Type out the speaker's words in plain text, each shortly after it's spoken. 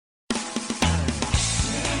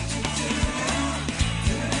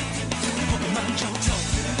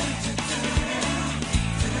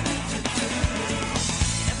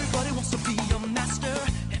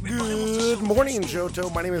morning,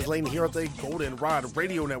 Johto. My name is Lane here at the Golden Rod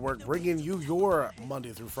Radio Network, bringing you your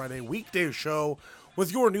Monday through Friday weekday show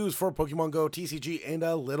with your news for Pokemon Go, TCG, and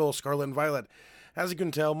a little Scarlet and Violet. As you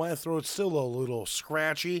can tell, my throat's still a little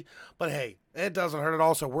scratchy, but hey, it doesn't hurt at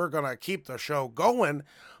all, so we're going to keep the show going.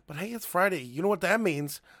 But hey, it's Friday. You know what that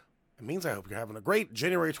means? It means I hope you're having a great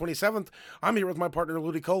January 27th. I'm here with my partner,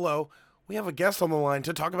 Ludicolo. We have a guest on the line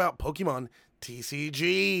to talk about Pokemon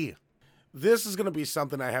TCG. This is going to be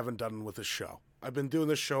something I haven't done with this show. I've been doing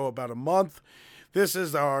this show about a month. This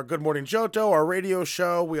is our Good Morning Johto, our radio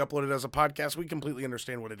show. We upload it as a podcast. We completely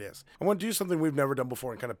understand what it is. I want to do something we've never done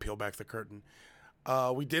before and kind of peel back the curtain.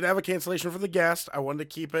 We did have a cancellation for the guest. I wanted to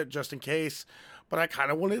keep it just in case, but I kind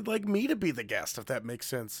of wanted me to be the guest, if that makes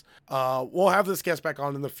sense. We'll have this guest back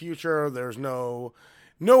on in the future. There's no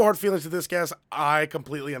hard feelings to this guest. I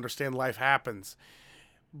completely understand life happens.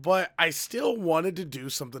 But I still wanted to do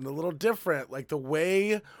something a little different. Like the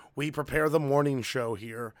way we prepare the morning show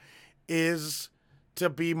here is to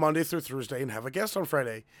be Monday through Thursday and have a guest on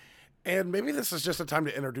Friday. And maybe this is just a time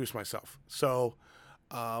to introduce myself. So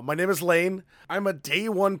my name is Lane. I'm a day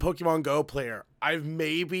one Pokemon Go player.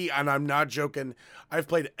 And I'm not joking, I've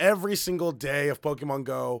played every single day of Pokemon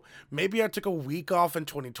Go. Maybe I took a week off in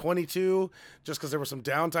 2022 just because there was some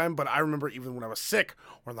downtime, but I remember even when I was sick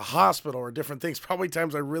or in the hospital or different things, probably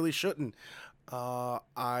times I really shouldn't,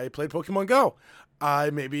 I played Pokemon Go.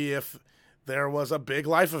 Maybe if there was a big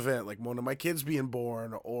life event, like one of my kids being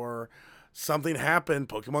born or something happened,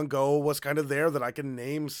 Pokemon Go was kind of there that I could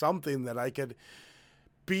name something that I could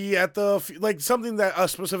be at something that a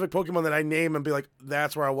specific Pokemon that I name and be like,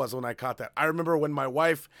 that's where I was when I caught that. I remember when my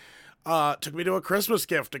wife took me to a Christmas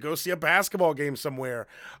gift to go see a basketball game somewhere.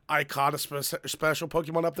 I caught a special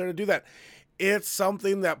Pokemon up there to do that. It's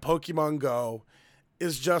something that Pokemon Go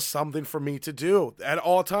is just something for me to do at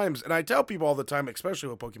all times. And I tell people all the time, especially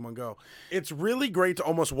with Pokemon Go, it's really great to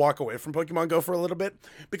almost walk away from Pokemon Go for a little bit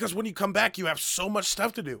because when you come back, you have so much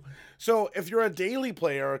stuff to do. So if you're a daily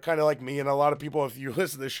player, kind of like me and a lot of people, if you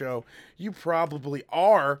listen to this show, you probably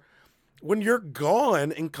are. When you're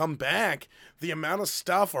gone and come back, the amount of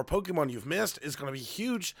stuff or Pokemon you've missed is going to be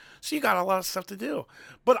huge. So you got a lot of stuff to do.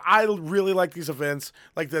 But I really like these events,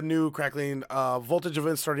 like the new Crackling Voltage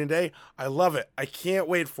event starting today. I love it. I can't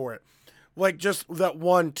wait for it. Like just that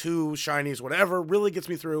 1, 2 shinies, whatever, really gets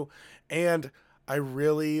me through. And I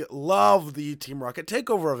really love the Team Rocket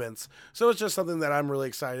Takeover events. So it's just something that I'm really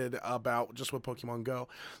excited about just with Pokemon Go.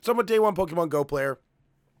 So I'm a day one Pokemon Go player.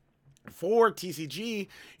 For TCG,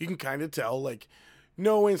 you can kind of tell,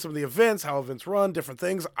 knowing some of the events, how events run, different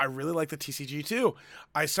things. I really like the TCG too.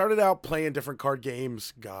 I started out playing different card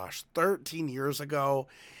games, 13 years ago,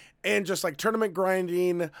 and just tournament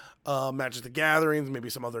grinding, Magic the Gathering, maybe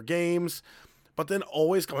some other games, but then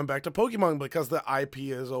always coming back to Pokemon because the IP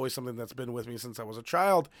is always something that's been with me since I was a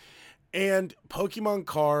child. And Pokemon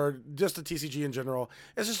card, just the TCG in general,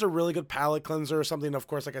 it's just a really good palate cleanser or something, of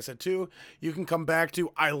course, like I said, too, you can come back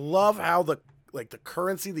to. I love how the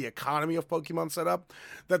currency, the economy of Pokemon set up,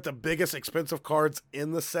 that the biggest expensive cards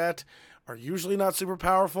in the set are usually not super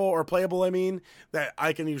powerful or playable, that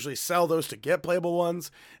I can usually sell those to get playable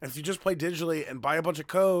ones. And if you just play digitally and buy a bunch of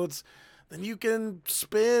codes, then you can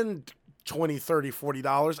spend $20, $30,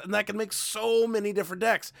 $40, and that can make so many different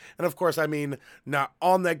decks. And of course, not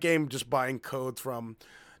on that game, just buying codes from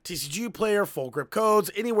TCG Player, Full Grip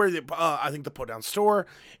Codes, anywhere that, I think the Put Down Store,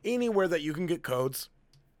 anywhere that you can get codes,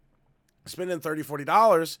 spending $30,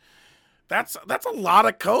 $40, that's a lot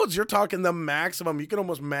of codes. You're talking the maximum. You can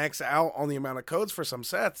almost max out on the amount of codes for some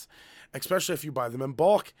sets, especially if you buy them in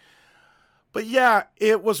bulk. But yeah,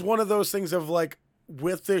 it was one of those things of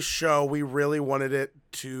with this show, we really wanted it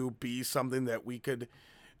to be something that we could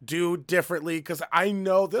do differently because I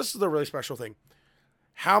know this is the really special thing.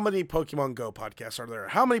 How many Pokemon Go podcasts are there?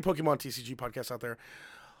 How many Pokemon TCG podcasts out there?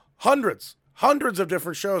 Hundreds of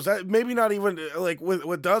different shows. That maybe not even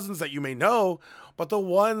with dozens that you may know, but the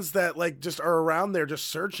ones that just are around there just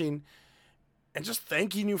searching and just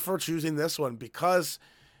thanking you for choosing this one because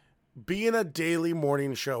being a daily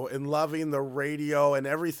morning show and loving the radio and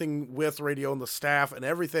everything with radio and the staff and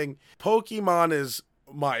everything, Pokemon is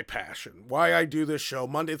my passion. Why I do this show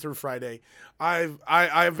Monday through Friday. I've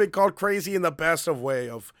been called crazy in the best of way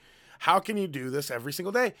of how can you do this every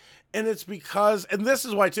single day? And it's because, and this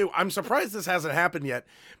is why too, I'm surprised this hasn't happened yet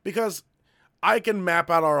because I can map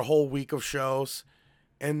out our whole week of shows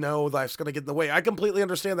and no, life's going to get in the way. I completely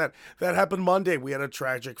understand that. That happened Monday. We had a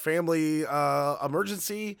tragic family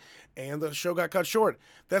emergency, and the show got cut short.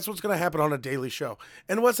 That's what's going to happen on a daily show.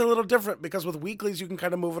 And what's a little different, because with weeklies, you can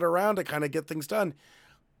kind of move it around to kind of get things done.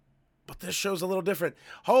 But this show's a little different.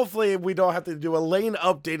 Hopefully, we don't have to do a lane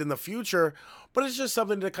update in the future, but it's just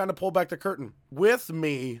something to kind of pull back the curtain. With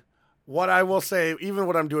me, what I will say, even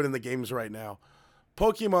what I'm doing in the games right now,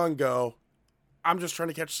 Pokemon Go, I'm just trying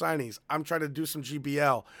to catch signies. I'm trying to do some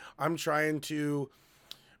GBL. I'm trying to...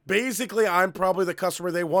 Basically, I'm probably the customer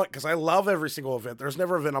they want because I love every single event. There's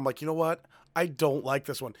never an event I'm like, you know what? I don't like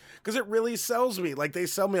this one because it really sells me. Like they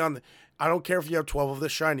sell me on, I don't care if you have 12 of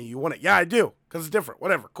this shiny. You want it? Yeah, I do because it's different.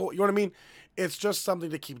 Whatever. Cool. You know what I mean? It's just something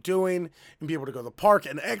to keep doing and be able to go to the park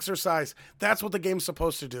and exercise. That's what the game's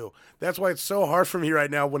supposed to do. That's why it's so hard for me right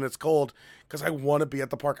now when it's cold because I want to be at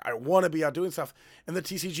the park. I want to be out doing stuff. And the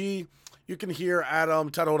TCG, you can hear Adam,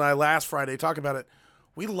 Tuttle, and I last Friday talk about it.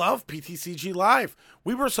 We love PTCG Live.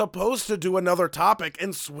 We were supposed to do another topic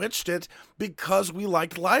and switched it because we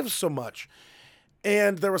liked live so much.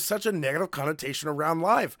 And there was such a negative connotation around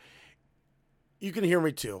live. You can hear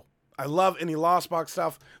me too. I love any Lost Box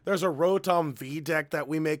stuff. There's a Rotom V deck that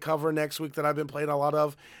we may cover next week that I've been playing a lot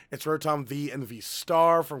of. It's Rotom V and V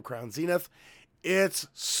Star from Crown Zenith. It's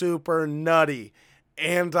super nutty,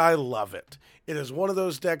 and I love it. It is one of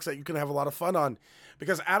those decks that you can have a lot of fun on.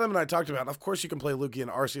 Because Adam and I talked about, of course you can play Lugia and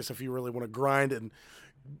Arceus if you really want to grind and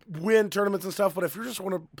win tournaments and stuff, but if you just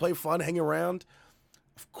want to play fun, hang around,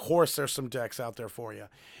 of course there's some decks out there for you.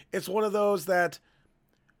 It's one of those that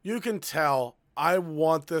you can tell I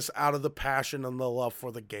want this out of the passion and the love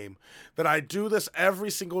for the game. That I do this every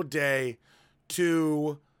single day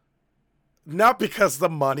to, not because the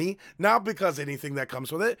money, not because anything that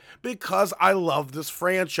comes with it, because I love this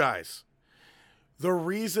franchise. The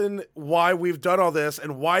reason why we've done all this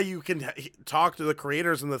and why you can talk to the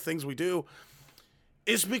creators and the things we do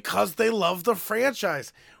is because they love the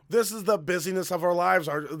franchise. This is the busyness of our lives,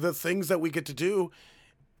 the things that we get to do.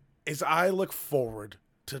 Is I look forward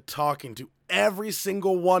to talking to every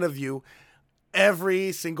single one of you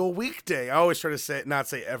every single weekday. I always try to not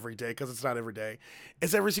say every day because it's not every day.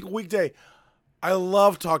 It's every single weekday. I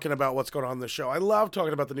love talking about what's going on in the show. I love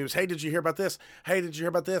talking about the news. Hey, did you hear about this? Hey, did you hear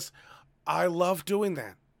about this? I love doing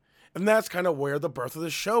that. And that's kind of where the birth of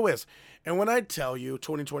the show is. And when I tell you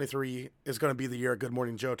 2023 is going to be the year of Good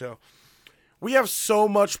Morning Johto, we have so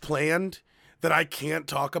much planned that I can't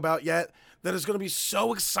talk about yet that is going to be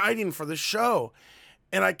so exciting for the show.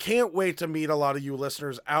 And I can't wait to meet a lot of you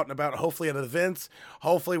listeners out and about, hopefully at events.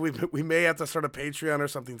 Hopefully we may have to start a Patreon or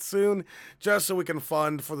something soon, just so we can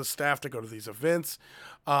fund for the staff to go to these events.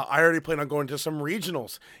 I already plan on going to some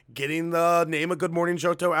regionals, getting the name of Good Morning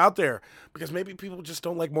Johto out there, because maybe people just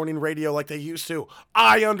don't like morning radio like they used to.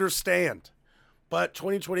 I understand. But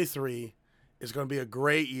 2023 is going to be a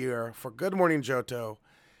great year for Good Morning Johto.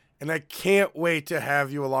 And I can't wait to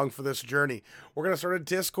have you along for this journey. We're going to start a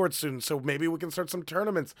Discord soon, so maybe we can start some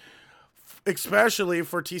tournaments, especially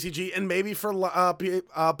for TCG and maybe for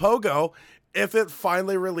Pogo, if it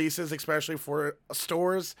finally releases, especially for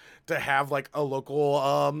stores to have like a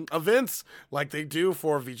local events like they do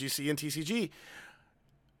for VGC and TCG.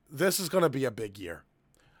 This is going to be a big year.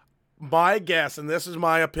 My guess, and this is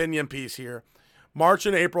my opinion piece here, March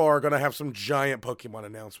and April are going to have some giant Pokemon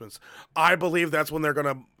announcements. I believe that's when they're going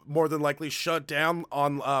to more than likely shut down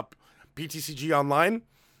on PTCG Online,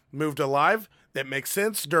 move to live. That makes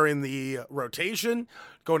sense during the rotation,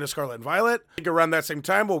 going to Scarlet and Violet. I think around that same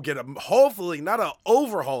time, we'll get hopefully not an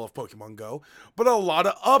overhaul of Pokemon Go, but a lot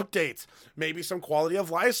of updates. Maybe some quality of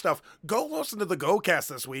life stuff. Go listen to the GoCast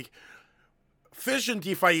this week. Fish and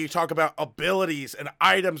DeFi talk about abilities and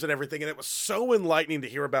items and everything, and it was so enlightening to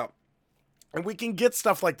hear about. And we can get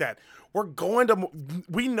stuff like that.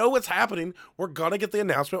 We know it's happening. We're going to get the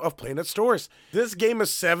announcement of playing at stores. This game is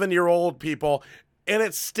 7-year-old, people, and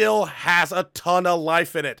it still has a ton of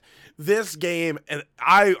life in it. This game, and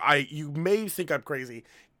you may think I'm crazy,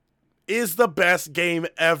 is the best game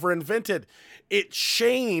ever invented. It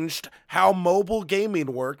changed how mobile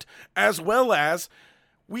gaming worked, as well as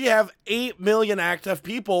we have 8 million active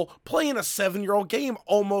people playing a 7-year-old game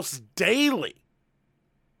almost daily.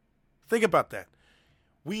 Think about that.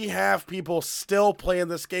 We have people still playing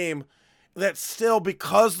this game that still,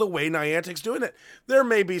 because the way Niantic's doing it, there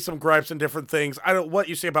may be some gripes and different things. I don't know what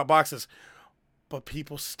you say about boxes, but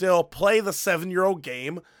people still play the 7-year-old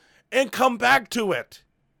game and come back to it.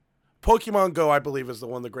 Pokemon Go, I believe, is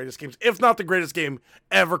one of the greatest games, if not the greatest game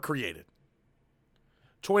ever created.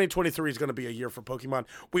 2023 is going to be a year for Pokemon.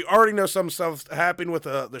 We already know some stuff happening with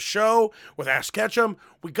the show, with Ash Ketchum.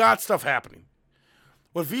 We got stuff happening.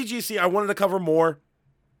 With VGC, I wanted to cover more.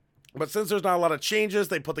 But since there's not a lot of changes,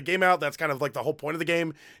 they put the game out. That's kind of like the whole point of the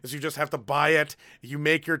game, is you just have to buy it. You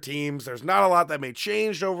make your teams. There's not a lot that may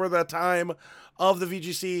change over the time of the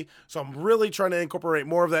VGC. So I'm really trying to incorporate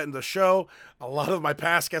more of that in the show. A lot of my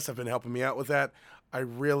past guests have been helping me out with that. I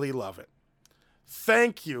really love it.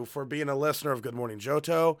 Thank you for being a listener of Good Morning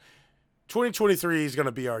Johto. 2023 is going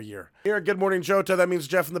to be our year. Here at Good Morning Johto, that means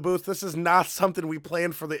Jeff in the booth. This is not something we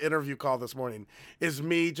planned for the interview call this morning. It's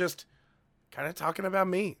me just kind of talking about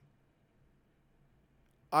me.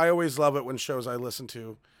 I always love it when shows I listen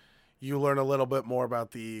to, you learn a little bit more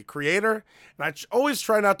about the creator. And I always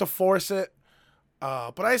try not to force it.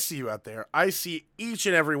 But I see you out there. I see each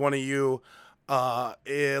and every one of you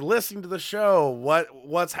listening to the show,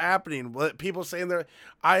 what's happening, what people saying there.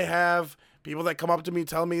 I have people that come up to me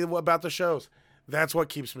telling me about the shows. That's what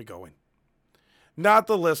keeps me going. Not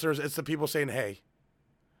the listeners, it's the people saying, hey,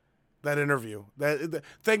 that interview,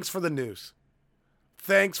 thanks for the news.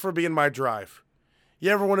 Thanks for being my drive. You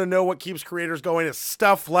ever want to know what keeps creators going? It's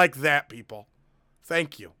stuff like that, people.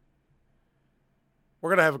 Thank you. We're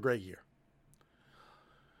going to have a great year.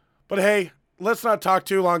 But hey, let's not talk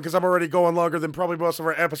too long because I'm already going longer than probably most of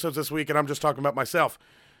our episodes this week, and I'm just talking about myself.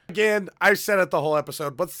 Again, I said it the whole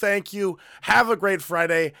episode, but thank you. Have a great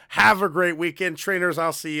Friday. Have a great weekend. Trainers,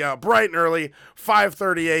 I'll see you bright and early,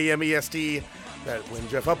 5:30 a.m. EST, that when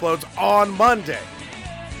Jeff uploads on Monday.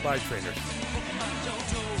 Bye, trainers.